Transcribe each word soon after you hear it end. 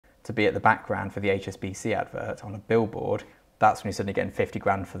to be at the background for the HSBC advert on a billboard, that's when you're suddenly getting 50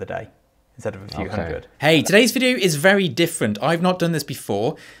 grand for the day instead of a few hundred. Hey, today's video is very different. I've not done this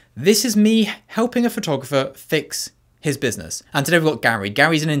before. This is me helping a photographer fix his business. And today we've got Gary.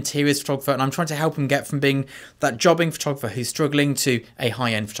 Gary's an interiors photographer, and I'm trying to help him get from being that jobbing photographer who's struggling to a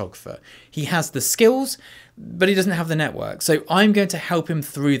high-end photographer. He has the skills, but he doesn't have the network. So I'm going to help him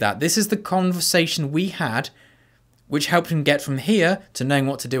through that. This is the conversation we had, which helped him get from here to knowing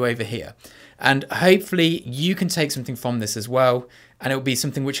what to do over here. And hopefully you can take something from this as well. And it will be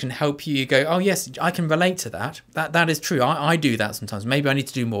something which can help you go, oh yes, I can relate to that. That is true. I do that sometimes. Maybe I need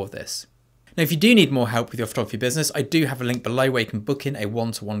to do more of this. Now, if you do need more help with your photography business, I do have a link below where you can book in a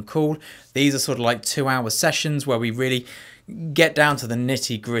one-to-one call. These are sort of like 2-hour sessions where we really get down to the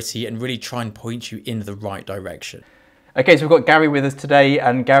nitty-gritty and really try and point you in the right direction. Okay, so we've got Gary with us today,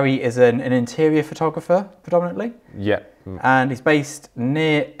 and Gary is an interior photographer predominantly. Yeah. And he's based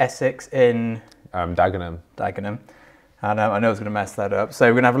near Essex in Dagenham. Dagenham. And I know I was going to mess that up. So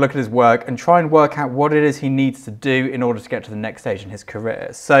we're going to have a look at his work and try and work out what it is he needs to do in order to get to the next stage in his career.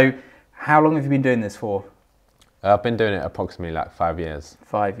 So how long have you been doing this for? I've been doing it approximately like 5 years.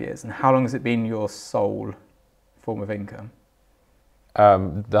 5 years. And how long has it been your sole form of income?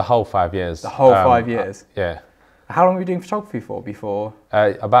 The whole 5 years. The whole 5 years? Yeah. How long were you doing photography for before?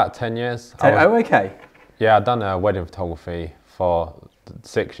 About 10 years. Oh, okay. Yeah, I'd done wedding photography for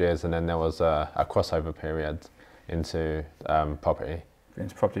 6 years, and then there was a crossover period into property.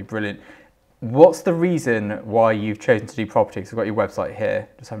 Into property, brilliant. What's the reason why you've chosen to do property? Because I've got your website here,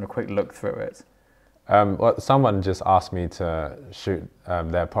 just having a quick look through it. Well, someone just asked me to shoot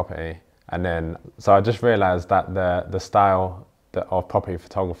their property, and then so I just realised that the style of property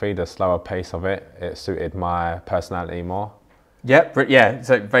photography, the slower pace of it, it suited my personality more. Yep, yeah.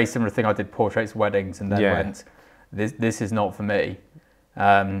 So very similar thing. I did portraits, weddings, and then went, this is not for me.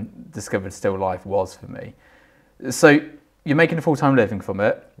 Discovered still life was for me. So you're making a full-time living from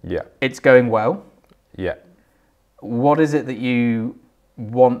it. Yeah. It's going well. Yeah. What is it that you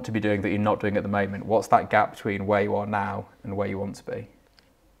want to be doing that you're not doing at the moment? What's that gap between where you are now and where you want to be?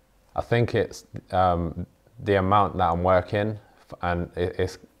 I think it's the amount that I'm working, and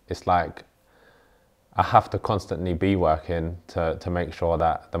it's like I have to constantly be working to make sure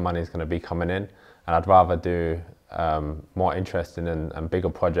that the money's going to be coming in, and I'd rather do more interesting and bigger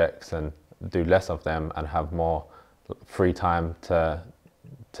projects and do less of them and have more free time to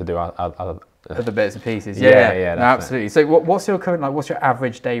do other bits and pieces. Yeah, no, absolutely. So what's your current, like, what's your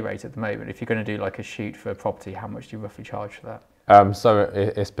average day rate at the moment? If you're going to do like a shoot for a property, how much do you roughly charge for that? So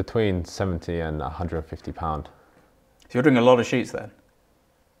it's between 70 and 150 pound. So you're doing a lot of shoots then?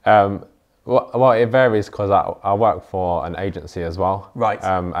 Well, it varies because I work for an agency as well. Right.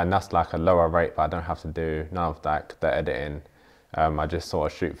 And that's like a lower rate, but I don't have to do none of that, the editing. I just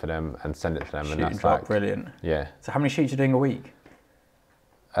sort of shoot for them and send it to them. Shoot and that's and drop, like, brilliant. Yeah. So how many shoots are you doing a week?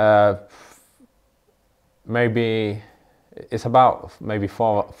 Maybe, it's about maybe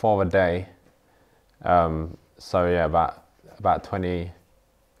four a day. So yeah, about 20.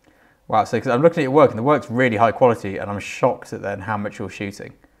 Wow, so because I'm looking at your work and the work's really high quality, and I'm shocked at then how much you're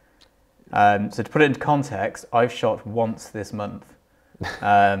shooting. So to put it into context, I've shot once this month.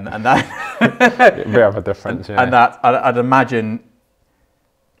 And that a bit of a difference, yeah. And that I'd imagine,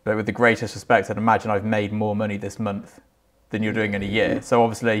 but with the greatest respect, I'd imagine I've made more money this month than you're doing in a year. So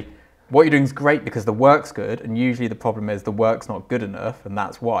obviously, what you're doing is great because the work's good, and usually the problem is the work's not good enough, and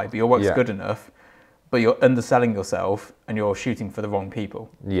that's why. But your work's good enough, but you're underselling yourself, and you're shooting for the wrong people.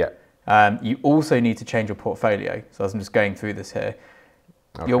 Yeah. You also need to change your portfolio. So as I'm just going through this here,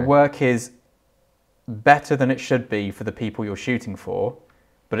 Okay. your work is better than it should be for the people you're shooting for,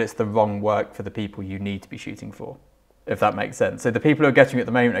 but it's the wrong work for the people you need to be shooting for, if that makes sense. So the people who are getting it at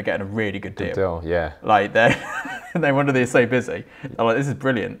the moment are getting a really good deal. Yeah. Like they wonder they're so busy. They're like, this is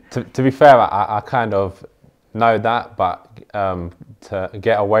brilliant. To be fair, I kind of know that, but to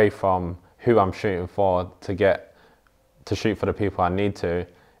get away from who I'm shooting for to shoot for the people I need to,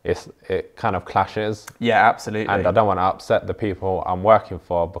 it kind of clashes. Yeah, absolutely. And I don't want to upset the people I'm working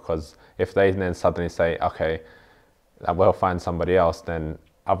for, because if they then suddenly say, okay, I will find somebody else, then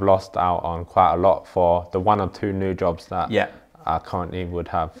I've lost out on quite a lot for the 1 or 2 new jobs that I currently would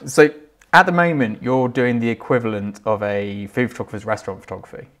have. So at the moment, you're doing the equivalent of a food photographer's restaurant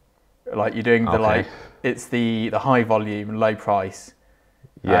photography. Like you're doing the it's the high volume, low price,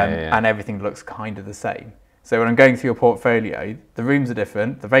 and everything looks kind of the same. So when I'm going through your portfolio, the rooms are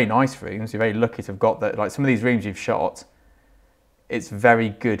different. They're very nice rooms. You're very lucky to have got that. Like some of these rooms you've shot, it's very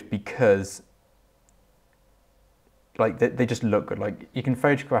good because like they just look good. Like you can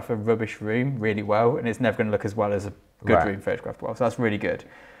photograph a rubbish room really well, and it's never going to look as well as a good room photographed well. So that's really good.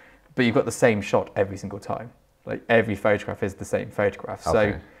 but you've got the same shot every single time. Like every photograph is the same photograph.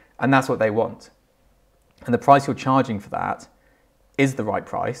 So, and that's what they want. And the price you're charging for that is the right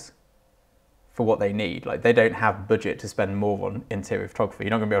price for what they need. Like they don't have budget to spend more on interior photography.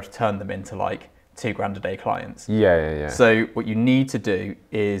 You're not going to be able to turn them into like $2,000 a day clients. Yeah. So what you need to do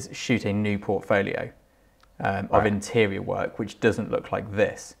is shoot a new portfolio of interior work, which doesn't look like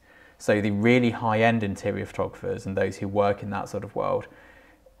this. So the really high-end interior photographers and those who work in that sort of world,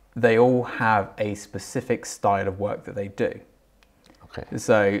 they all have a specific style of work that they do. Okay.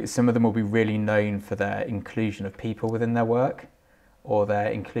 So some of them will be really known for their inclusion of people within their work, or their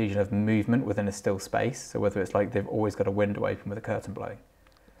inclusion of movement within a still space. So whether it's like they've always got a window open with a curtain blowing.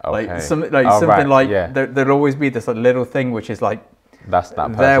 Okay. There'll always be this like, little thing which is like,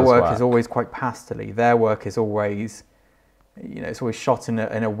 their work is always quite pastely. Their work is always, it's always shot in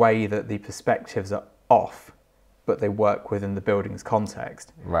a way that the perspectives are off, but they work within the building's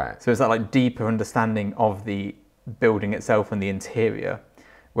context. Right. So it's that like deeper understanding of the building itself and the interior,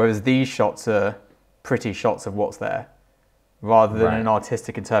 whereas these shots are pretty shots of what's there. Rather than an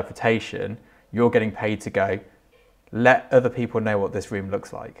artistic interpretation, you're getting paid to go, let other people know what this room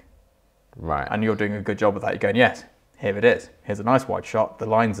looks like. Right. And you're doing a good job of that. You're going, yes, here it is. Here's a nice wide shot. The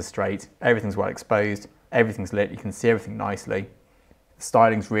lines are straight. Everything's well exposed. Everything's lit. You can see everything nicely. The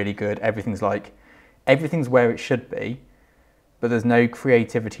styling's really good. Everything's where it should be, but there's no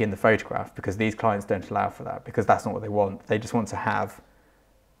creativity in the photograph because these clients don't allow for that, because that's not what they want. They just want to have,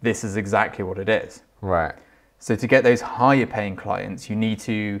 this is exactly what it is. Right. So to get those higher paying clients, you need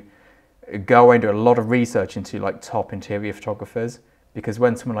to go away and do a lot of research into like top interior photographers, because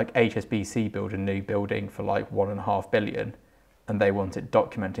when someone like HSBC build a new building for like 1.5 billion and they want it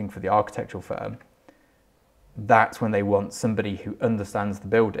documenting for the architectural firm, that's when they want somebody who understands the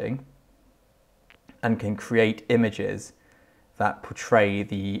building and can create images that portray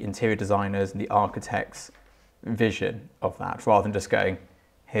the interior designers and the architects' vision of that, rather than just going,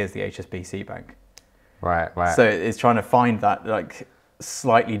 here's the HSBC bank. Right. So it's trying to find that like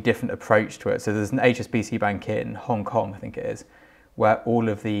slightly different approach to it. So there's an HSBC bank in Hong Kong, I think it is, where all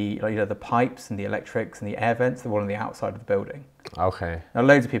of the the pipes and the electrics and the air vents, they're all on the outside of the building. Okay. Now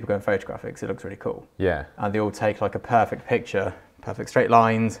loads of people go and photograph it because it looks really cool. Yeah. And they all take like a perfect picture, perfect straight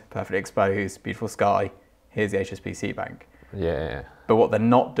lines, perfectly exposed, beautiful sky. Here's the HSBC bank. Yeah. But what they're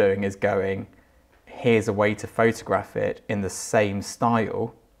not doing is going, here's a way to photograph it in the same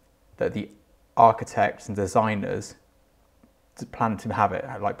style that the architects and designers plan to have it,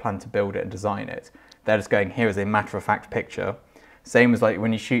 like plan to build it and design it. They're just going, here is a matter of fact picture. Same as like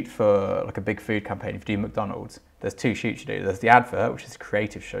when you shoot for like a big food campaign, if you do McDonald's, there's two shoots you do. There's the advert, which is a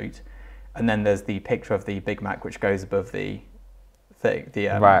creative shoot, and then there's the picture of the Big Mac, which goes above the thing.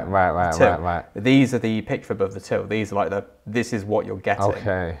 Right. These are the picture above the till. These are like this is what you're getting.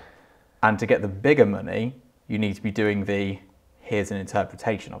 Okay. And to get the bigger money, you need to be doing here's an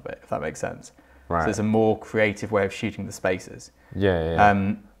interpretation of it, if that makes sense. Right. So it's a more creative way of shooting the spaces.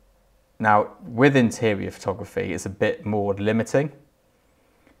 Yeah. Now, with interior photography, it's a bit more limiting.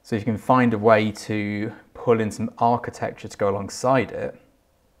 So if you can find a way to pull in some architecture to go alongside it,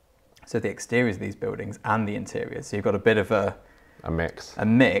 so the exteriors of these buildings and the interiors, so you've got a bit of a mix. A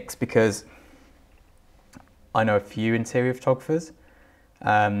mix, because I know a few interior photographers,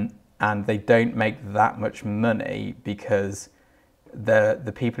 and they don't make that much money because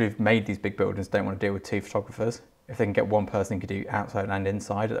the people who've made these big buildings don't want to deal with two photographers. If they can get one person who can do outside and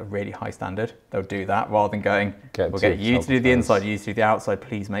inside at a really high standard, they'll do that rather than going, we'll get you to do the inside, you to do the outside,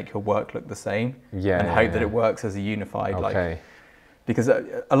 please make your work look the same. And hope that it works as a unified, because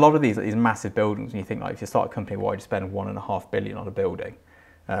a lot of these massive buildings, when you think like if you start a company, why do you spend 1.5 billion on a building?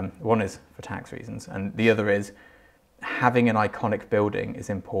 One is for tax reasons, and the other is having an iconic building is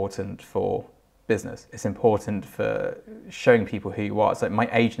important for business. It's important for showing people who you are. So my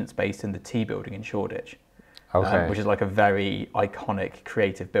agent's based in the T building in Shoreditch. Which is like a very iconic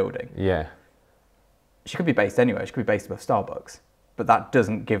creative building. Yeah. She could be based anywhere. She could be based above Starbucks, but that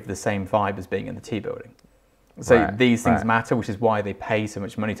doesn't give the same vibe as being in the T building. So these things matter, which is why they pay so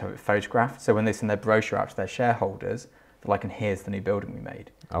much money to have it photographed. So when they send their brochure out to their shareholders, they're like, and here's the new building we made.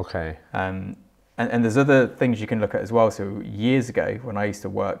 Okay. And there's other things you can look at as well. So years ago, when I used to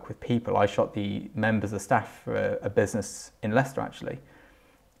work with people, I shot the members of staff for a business in Leicester, actually.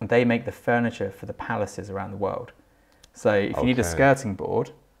 And they make the furniture for the palaces around the world. So if you need a skirting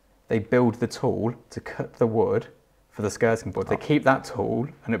board, they build the tool to cut the wood for the skirting board. They keep that tool,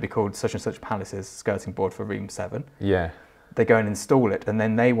 and it'll be called such and such palaces skirting board for room 7. Yeah. They go and install it, and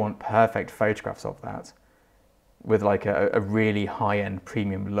then they want perfect photographs of that with like a really high-end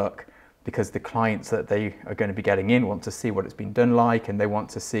premium look, because the clients that they are going to be getting in want to see what it's been done like, and they want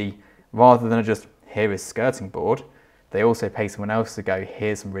to see rather than just, here is skirting board, they also pay someone else to go,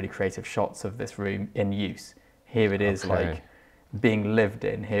 here's some really creative shots of this room in use. Here it is, like being lived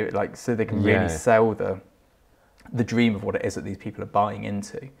in here, like, so they can really sell the dream of what it is that these people are buying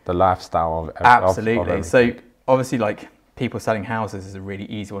into. The lifestyle of absolutely. Of so obviously, like, people selling houses is a really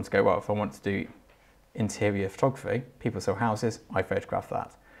easy one to go, well, if I want to do interior photography, people sell houses, I photograph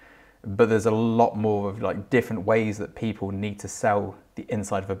that. But there's a lot more of like different ways that people need to sell the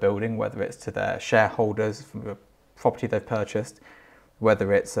inside of a building, whether it's to their shareholders from the property they've purchased,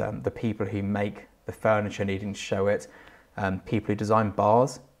 whether it's the people who make the furniture needing to show it, people who design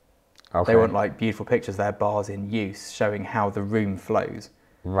bars. They want like beautiful pictures of their bars in use, showing how the room flows.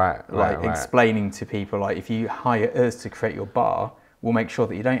 Like explaining to people, like, if you hire us to create your bar, we'll make sure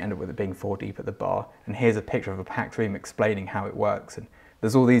that you don't end up with it being 4 deep at the bar. And here's a picture of a packed room explaining how it works. And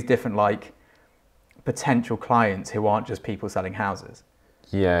there's all these different like potential clients who aren't just people selling houses.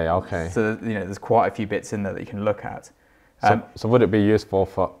 Yeah, okay. So, you know, there's quite a few bits in there that you can look at. So would it be useful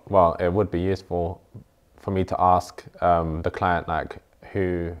for, well, it would be useful for me to ask the client, like,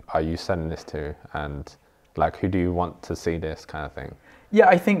 who are you sending this to? And like, who do you want to see this kind of thing? Yeah,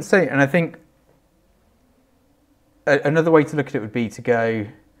 I think so. And I think another way to look at it would be to go,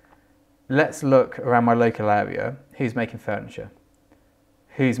 let's look around my local area, who's making furniture?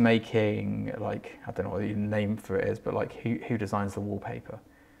 Who's making, like, I don't know what the name for it is, but like, who designs the wallpaper?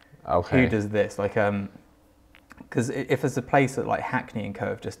 Okay. Who does this? Like, because if there's a place that like Hackney and Co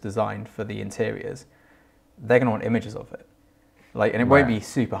have just designed for the interiors, they're going to want images of it. Like, and it won't be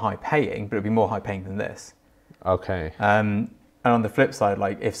super high paying, but it'll be more high paying than this. Okay. And on the flip side,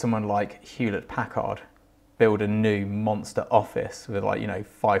 like, if someone like Hewlett Packard build a new monster office with, like, you know,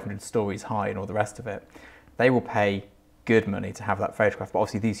 500 stories high and all the rest of it, they will pay good money to have that photograph. But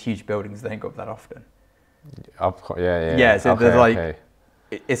obviously these huge buildings, they don't go up that often. Of course, yeah. Yeah, so there's like,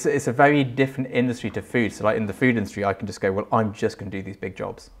 it's a very different industry to food. So like in the food industry, I can just go, well, I'm just going to do these big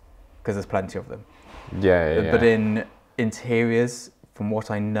jobs because there's plenty of them. Yeah. But in interiors, from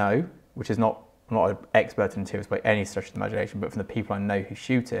what I know, which is not an expert in interiors by any stretch of the imagination, but from the people I know who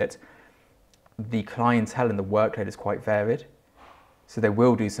shoot it, the clientele and the workload is quite varied. So they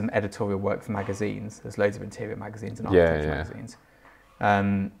will do some editorial work for magazines. There's loads of interior magazines and architecture magazines.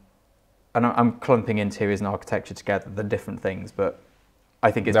 And I'm clumping interiors and architecture together, they're different things, but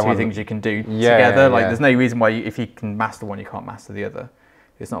I think it's two things you can do together. Like, there's no reason why if you can master one, you can't master the other.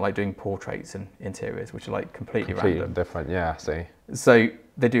 It's not like doing portraits and interiors, which are like completely random. Different, yeah, I see. So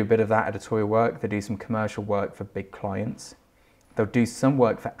they do a bit of that editorial work. They do some commercial work for big clients. They'll do some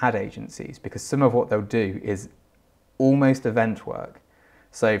work for ad agencies, because some of what they'll do is almost event work.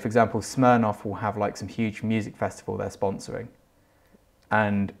 So for example, Smirnoff will have like some huge music festival they're sponsoring,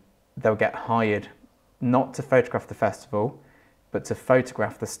 and they'll get hired not to photograph the festival, but to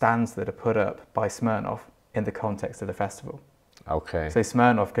photograph the stands that are put up by Smirnoff in the context of the festival. Okay. So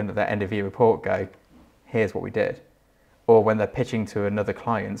Smirnoff can at their end of year report go, here's what we did. Or when they're pitching to another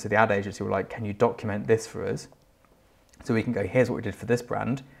client, so the ad agency will like, can you document this for us? So we can go, here's what we did for this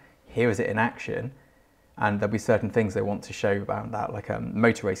brand, here is it in action. And there'll be certain things they want to show about that, like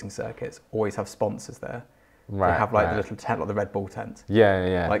motor racing circuits always have sponsors there. They have like the little tent, like the Red Bull tent.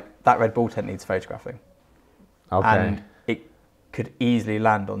 Yeah. Like that Red Bull tent needs photographing. Okay. And it could easily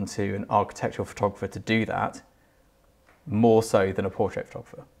land onto an architectural photographer to do that, more so than a portrait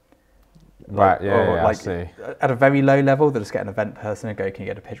photographer. Like, I see. At a very low level, they'll just get an event person and go, can you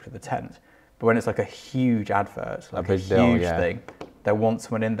get a picture of the tent? But when it's like a huge advert, like a huge thing, they want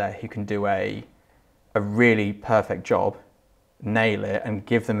someone in there who can do a really perfect job, nail it, and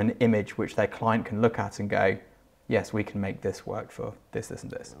give them an image which their client can look at and go, yes, we can make this work for this, this,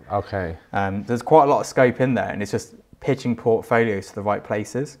 and this. Okay. There's quite a lot of scope in there, and it's just pitching portfolios to the right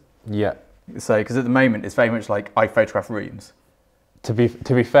places. Yeah. So, because at the moment, it's very much like I photograph rooms. To be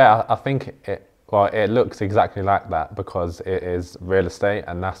fair, I think it looks exactly like that, because it is real estate,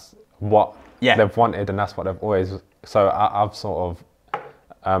 and that's what they've wanted, and that's what they've always. So I've sort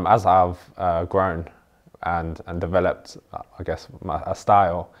of, as I've grown and developed, I guess, a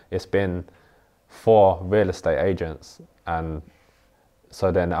style, it's been for real estate agents, and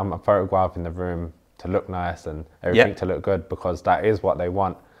so then I'm photographing the room to look nice and everything to look good, because that is what they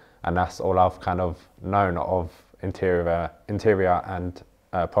want, and that's all I've kind of known of interior and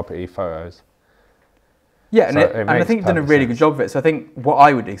property photos. Yeah, and I think you've done a really good job of it. So I think what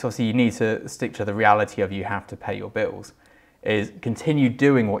I would do, because obviously you need to stick to the reality of you have to pay your bills, is continue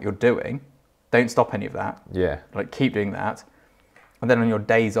doing what you're doing. Don't stop any of that. Yeah. Like, keep doing that. And then on your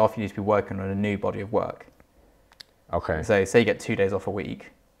days off, you need to be working on a new body of work. Okay. So say you get 2 days off a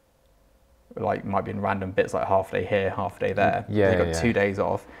week, like might be in random bits, like half a day here, half a day there. Yeah. You've got 2 days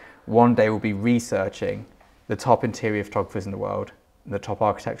off. one day we'll be researching the top interior photographers in the world, the top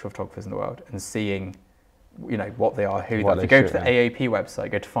architectural photographers in the world, and seeing, you know, what they are, who they are. If you go to the AAP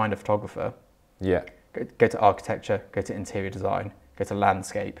website, go to find a photographer. Yeah. Go to architecture, go to interior design, go to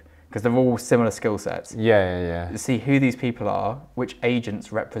landscape, because they're all similar skill sets. Yeah. See who these people are, which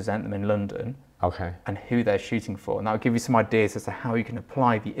agents represent them in London, Okay. and who they're shooting for. And that will give you some ideas as to how you can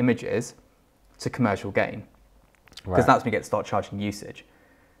apply the images to commercial gain. Because that's when you get to start charging usage.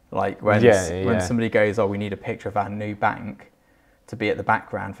 Like when somebody goes, oh, we need a picture of our new bank to be at the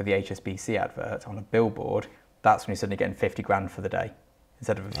background for the HSBC advert on a billboard, that's when you're suddenly getting 50 grand for the day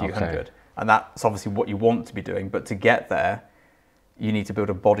instead of a few hundred. And that's obviously what you want to be doing. But to get there, you need to build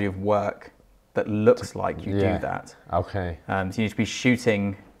a body of work that looks like you do that. Okay. So you need to be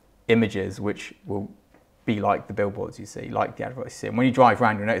shooting images which will be like the billboards you see, like the adverts you see. And when you drive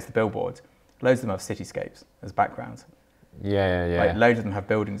around, you'll notice the billboards, loads of them have cityscapes as backgrounds. Yeah. Like loads of them have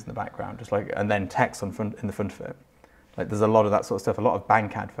buildings in the background, just like, and then text in the front of it. Like there's a lot of that sort of stuff. A lot of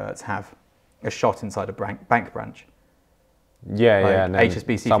bank adverts have a shot inside a bank branch. And then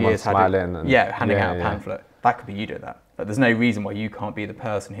HSBC for years handing out a pamphlet. That could be you doing that. But there's no reason why you can't be the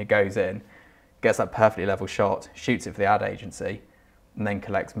person who goes in, gets that perfectly level shot, shoots it for the ad agency, and then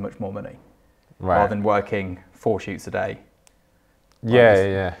collects much more money, rather than working 4 shoots a day.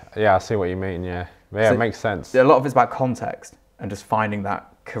 Yeah, I see what you mean. Yeah, so it makes sense. A lot of it's about context and just finding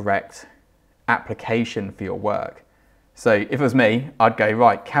that correct application for your work. So if it was me, I'd go,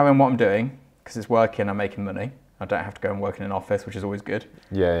 right, carry on what I'm doing because it's working, I'm making money. I don't have to go and work in an office, which is always good.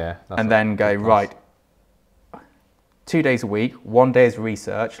 Yeah. And then go, right, 2 days a week, 1 day is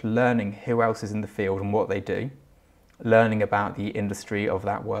research, learning who else is in the field and what they do, learning about the industry of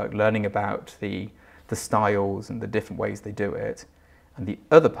that work, learning about the styles and the different ways they do it. And the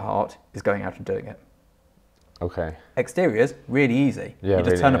other part is going out and doing it. Okay. Exteriors, really easy. You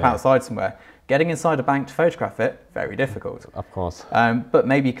just turn up outside somewhere. Getting inside a bank to photograph it, very difficult. Of course. But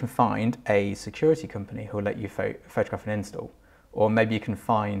maybe you can find a security company who will let you photograph and install. Or maybe you can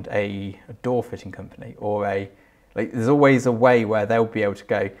find a door fitting company, or there's always a way where they'll be able to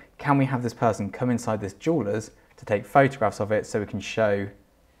go, can we have this person come inside this jeweler's to take photographs of it so we can show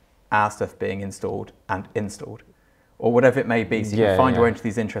our stuff being installed, or whatever it may be. So you can find your way into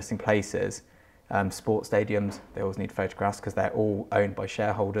these interesting places. Sports stadiums, they always need photographs because they're all owned by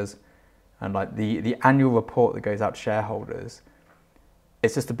shareholders. And like the annual report that goes out to shareholders,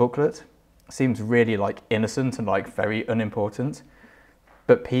 it's just a booklet. It seems really like innocent and like very unimportant,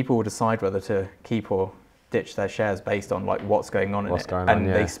 but people will decide whether to keep or ditch their shares based on like what's going on in it. And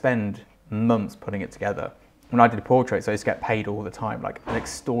they spend months putting it together. When I did portraits, I used to get paid all the time, like an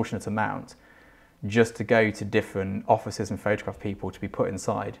extortionate amount, just to go to different offices and photograph people to be put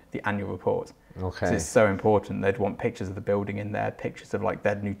inside the annual report. Okay. So it's so important. They'd want pictures of the building in there, pictures of like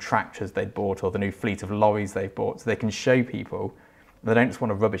their new tractors they'd bought or the new fleet of lorries they've bought, so they can show people. They don't just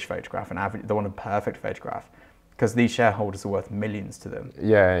want a rubbish photograph, they want a perfect photograph, because these shareholders are worth millions to them.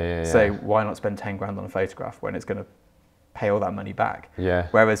 Yeah. So why not spend 10 grand on a photograph when it's going to pay all that money back? Yeah.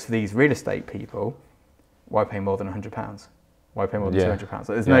 Whereas for these real estate people, why pay more than £100? Why pay more than £200?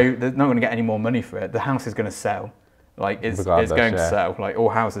 So they're not going to get any more money for it. The house is going to sell. Like it's going to sell. Like all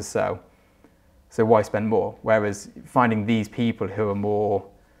houses sell. So why spend more? Whereas finding these people who are more,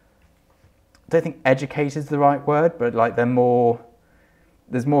 I don't think educated is the right word, but like there's more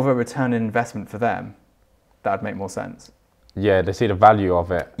of a return on investment for them. That'd make more sense. Yeah, they see the value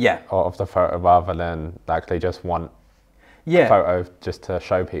of it. Yeah. Of the photo rather than like they just want a photo just to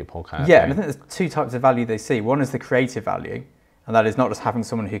show people kind of thing. And I think there's 2 types of value they see. One is the creative value, and that is not just having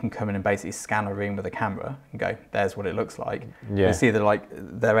someone who can come in and basically scan a room with a camera and go, there's what it looks like. Yeah. They see that like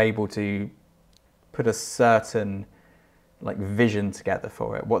they're able to put a certain like vision together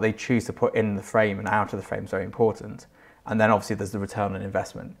for it. What they choose to put in the frame and out of the frame is very important. And then obviously there's the return on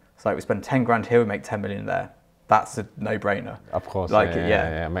investment. So like we spend 10 grand here, we make 10 million there. That's a no-brainer. Of course, like,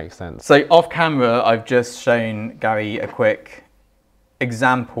 yeah, it makes sense. So off camera, I've just shown Gary a quick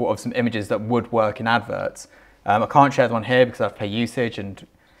example of some images that would work in adverts. I can't share the one here because I have to pay usage and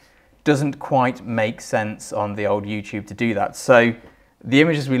doesn't quite make sense on the old YouTube to do that. So the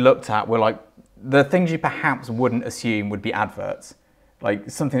images we looked at were like the things you perhaps wouldn't assume would be adverts. Like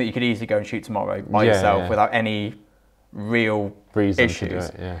something that you could easily go and shoot tomorrow by yourself without any real reason issues.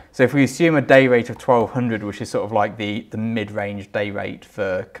 To do it, So if we assume a day rate of 1,200, which is sort of like the mid-range day rate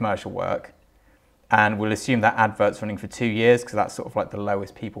for commercial work, and we'll assume that advert's running for 2 years because that's sort of like the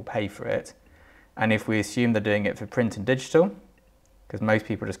lowest people pay for it. And if we assume they're doing it for print and digital, because most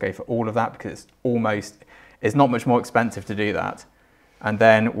people just go for all of that because it's not much more expensive to do that. And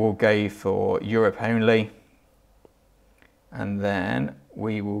then we'll go for Europe only. And then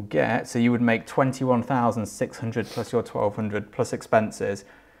we will get, so you would make 21,600 plus your 1,200 plus expenses.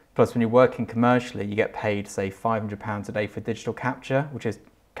 Plus when you're working commercially, you get paid, say, £500 a day for digital capture, which is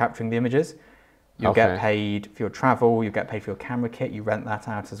capturing the images. You'll get paid for your travel, you'll get paid for your camera kit, you rent that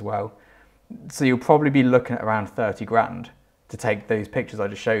out as well. So you'll probably be looking at around 30 grand to take those pictures I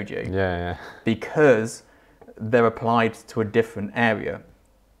just showed you. Yeah. Because they're applied to a different area.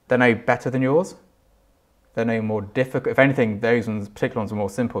 They're no better than yours. They're no more difficult. If anything, those ones, particular ones, are more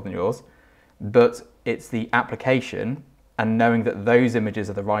simple than yours. But it's the application and knowing that those images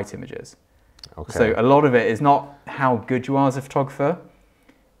are the right images. Okay. So a lot of it is not how good you are as a photographer,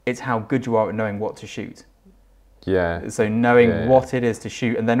 it's how good you are at knowing what to shoot. Yeah. So knowing what it is to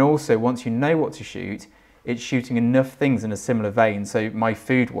shoot, and then also once you know what to shoot, it's shooting enough things in a similar vein. So my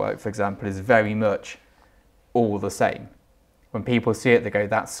food work, for example, is very much all the same. When people see it, they go,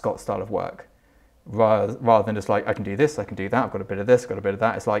 that's Scott's style of work. Rather than just like, I can do this, I can do that, I've got a bit of this, I've got a bit of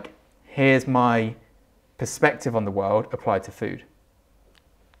that. It's like, here's my perspective on the world applied to food.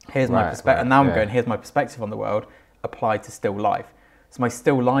 Here's my perspective, and now I'm going, here's my perspective on the world applied to still life. So my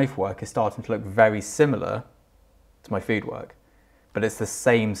still life work is starting to look very similar to my food work, but it's the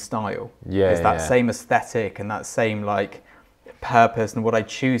same style. It's that same aesthetic and that same like purpose, and what I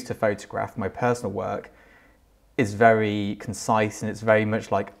choose to photograph, my personal work, is very concise, and it's very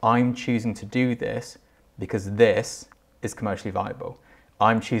much like, I'm choosing to do this because this is commercially viable.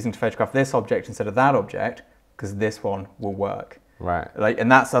 I'm choosing to photograph this object instead of that object because this one will work. Right. Like,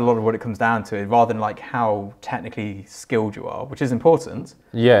 and that's a lot of what it comes down to, rather than like how technically skilled you are, which is important.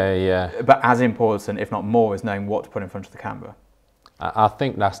 Yeah. But as important, if not more, is knowing what to put in front of the camera. I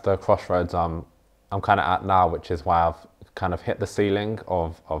think that's the crossroads I'm kind of at now, which is why I've kind of hit the ceiling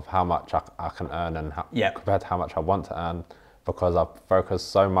of how much I can earn and compared to how much I want to earn, because I've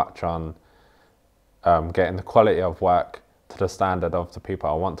focused so much on getting the quality of work to the standard of the people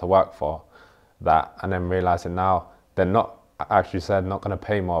I want to work for, that, and then realizing now they're not, actually said, not going to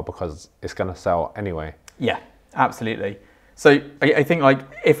pay more because it's going to sell anyway. Yeah, absolutely. So I think, like,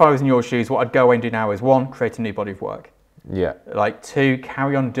 if I was in your shoes, what I'd go away and do now is, one, create a new body of work. Yeah. Like, two,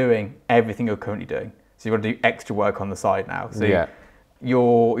 carry on doing everything you're currently doing. So you've got to do extra work on the side now. So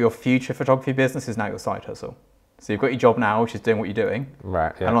your future photography business is now your side hustle. So you've got your job now, which is doing what you're doing.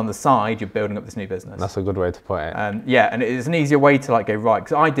 Right. Yeah. And on the side, you're building up this new business. That's a good way to put it. And it's an easier way to like go, right,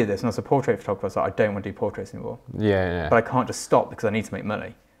 because I did this and I was a portrait photographer, so I don't want to do portraits anymore. Yeah. But I can't just stop because I need to make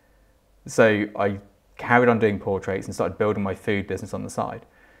money. So I carried on doing portraits and started building my food business on the side.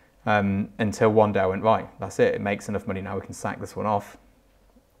 Until one day I went, right, that's it. It makes enough money now, we can sack this one off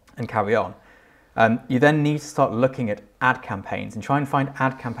and carry on. You then need to start looking at ad campaigns and try and find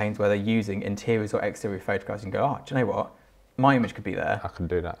ad campaigns where they're using interiors or exterior photographs and go, oh, do you know what? My image could be there. I can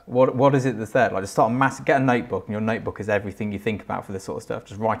do that. What is it that's there? Like, just start get a notebook, and your notebook is everything you think about for this sort of stuff.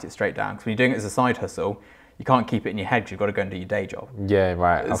 Just write it straight down. Because when you're doing it as a side hustle, you can't keep it in your head because you've got to go and do your day job. Yeah,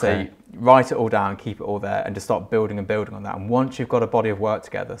 right. Okay. So write it all down, keep it all there, and just start building and building on that. And once you've got a body of work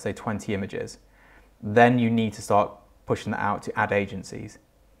together, say 20 images, then you need to start pushing that out to ad agencies.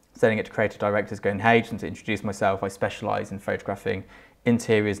 Sending it to creative directors, going, hey, just to introduce myself, I specialise in photographing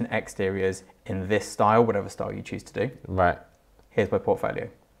interiors and exteriors in this style, whatever style you choose to do. Right. Here's my portfolio.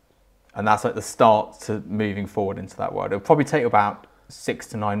 And that's like the start to moving forward into that world. It'll probably take about 6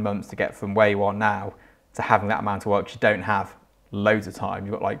 to 9 months to get from where you are now to having that amount of work. You don't have loads of time.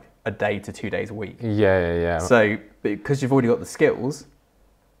 You've got like a day to 2 days a week. Yeah. So because you've already got the skills,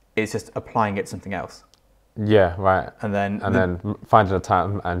 it's just applying it to something else. Yeah, right. And then finding the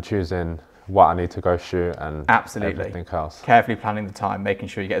time and choosing what I need to go shoot and absolutely everything else. Carefully planning the time, making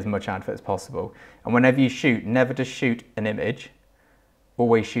sure you get as much out of it as possible. And whenever you shoot, never just shoot an image,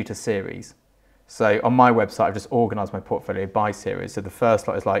 always shoot a series. So on my website, I've just organised my portfolio by series. So the first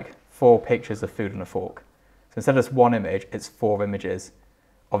lot is like 4 pictures of food on a fork. So instead of just one image, it's 4 images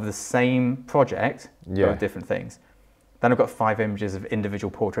of the same project, but with different things. Then I've got 5 images of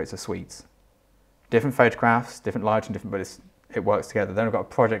individual portraits of sweets. Different photographs, different lighting, but it works together. Then we've got a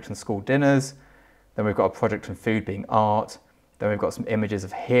project on school dinners. Then we've got a project on food being art. Then we've got some images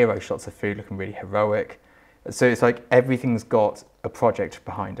of hero shots of food looking really heroic. So it's like everything's got a project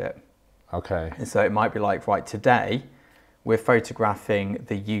behind it. Okay. And so it might be like, right, today we're photographing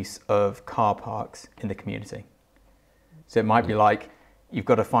the use of car parks in the community. So it might be like, you've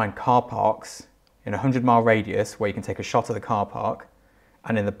got to find car parks in a 100-mile radius where you can take a shot of the car park,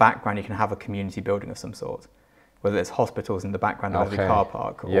 and in the background you can have a community building of some sort, whether it's hospitals in the background of every car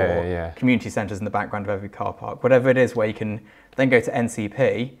park, or community centres in the background of every car park, whatever it is, where you can then go to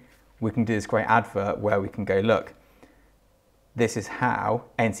NCP. We can do this great advert where we can go, look, this is how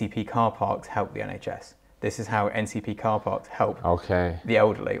NCP car parks help the NHS. this is how NCP car parks help Okay. the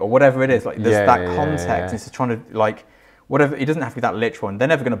elderly, or whatever it is. Like there's Yeah, that context. It's just trying to like whatever. It doesn't have to be that literal. And they're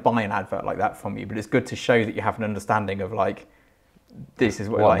never going to buy an advert like that from you. But it's good to show that you have an understanding of like this is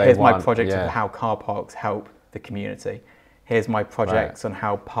what like, here's my project of how car parks help the community. Here's my projects on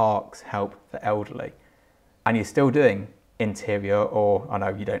how parks help the elderly. And you're still doing interior, or I know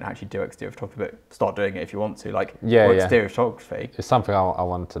you don't actually do exterior photography, but start doing it if you want to, like or exterior photography. It's something I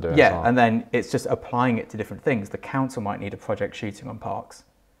want to do. Yeah, as well. and then it's just applying it to different things. The council might need a project shooting on parks.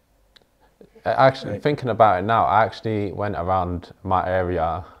 Actually, thinking about it now, I actually went around my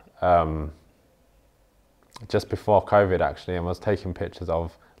area just before COVID actually, and was taking pictures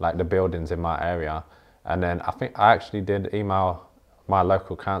of like the buildings in my area. And then I think I actually did email my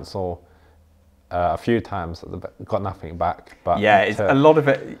local council a few times, got nothing back. But yeah, it's a lot of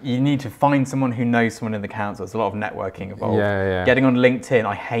it. You need to find someone who knows someone in the council. There's a lot of networking involved. Getting on LinkedIn,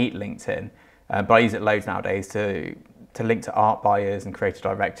 I hate LinkedIn, but I use it loads nowadays to link to art buyers and creative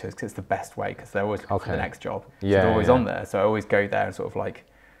directors, because it's the best way, because they're always looking for the next job. So they're always on there. So I always go there and sort of like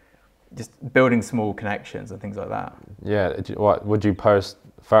just building small connections and things like that. Yeah, what would you post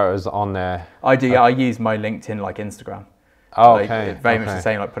photos on there? I do. Yeah, I use my LinkedIn like Instagram. Oh, like, okay. Very much the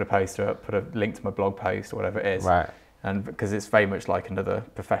same. Like put a poster up, put a link to my blog post or whatever it is. Right. And because it's very much like another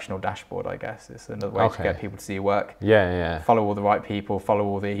professional dashboard, I guess. It's another way to get people to see your work. Yeah. Follow all the right people. Follow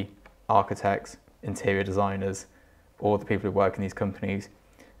all the architects, interior designers, all the people who work in these companies,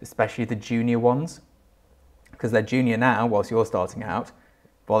 especially the junior ones, because they're junior now whilst you're starting out.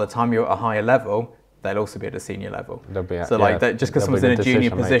 By the time you're at a higher level, they'll also be at a senior level. So like just because someone's in a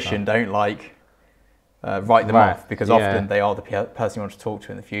junior position, don't like write them off, because often they are the person you want to talk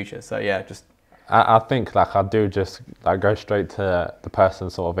to in the future. So yeah, just I think like I do just like go straight to the person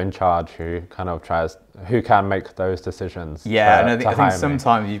sort of in charge who kind of who can make those decisions. Yeah, and I think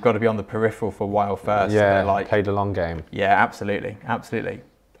sometimes you've got to be on the peripheral for a while first. Yeah, like, play the long game. Yeah, absolutely.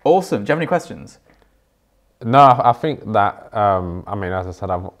 Awesome. Do you have any questions? No, I think that, I mean, as I said,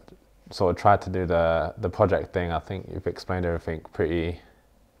 I've sort of tried to do the project thing. I think you've explained everything pretty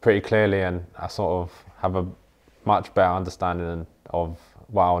clearly, and I sort of have a much better understanding of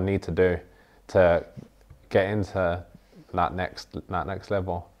what I'll need to do to get into that next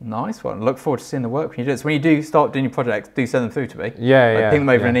level. Nice one. Look forward to seeing the work when you do it. So when you do start doing your projects, do send them through to me. Yeah, ping them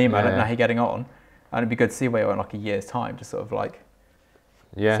over an email, let me know how you're getting on. And it'd be good to see where you're in like a year's time, just sort of like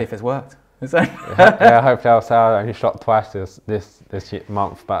see if it's worked. Hopefully I'll say I only shot twice this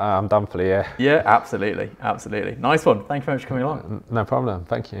month, but I'm done for the year. Yeah, absolutely. Nice one. Thank you very much for coming along. No problem.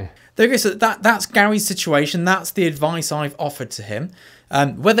 Thank you. There you go. So that's Gary's situation. That's the advice I've offered to him.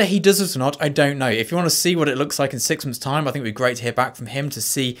 Whether he does it or not, I don't know. If you want to see what it looks like in 6 months' time, I think it would be great to hear back from him to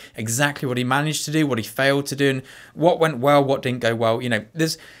see exactly what he managed to do, what he failed to do, and what went well, what didn't go well. You know,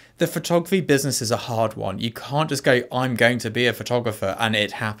 the photography business is a hard one. You can't just go, I'm going to be a photographer, and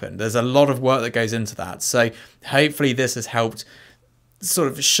it happened. There's a lot of work that goes into that. So hopefully this has helped sort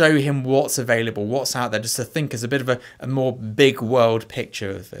of show him what's available, what's out there, just to think as a bit of a more big world picture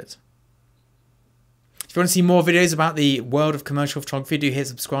of it. If you want to see more videos about the world of commercial photography, do hit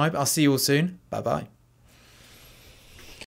subscribe. I'll see you all soon. Bye-bye.